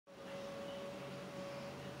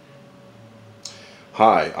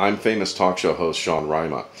Hi, I'm famous talk show host Sean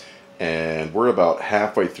Rima, and we're about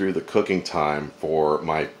halfway through the cooking time for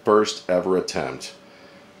my first ever attempt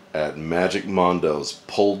at Magic Mondo's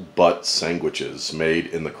pulled butt sandwiches made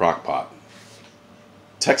in the crock pot,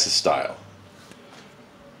 Texas style.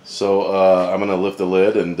 So I'm going to lift the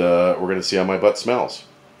lid and we're going to see how my butt smells.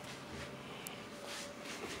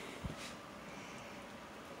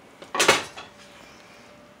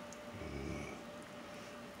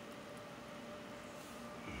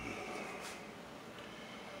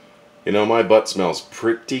 You know, my butt smells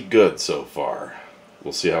pretty good so far.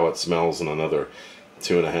 We'll see how it smells in another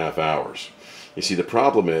 2.5 hours. You see, the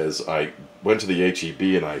problem is I went to the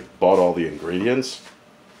H-E-B and I bought all the ingredients,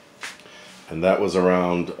 and that was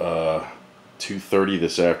around 2:30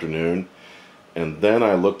 this afternoon, and then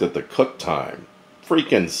I looked at the cook time.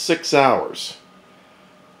 Freaking 6 hours.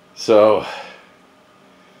 So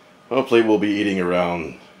hopefully we'll be eating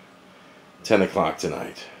around 10 o'clock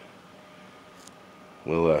tonight.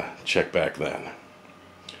 We'll check back then.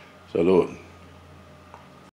 Salud.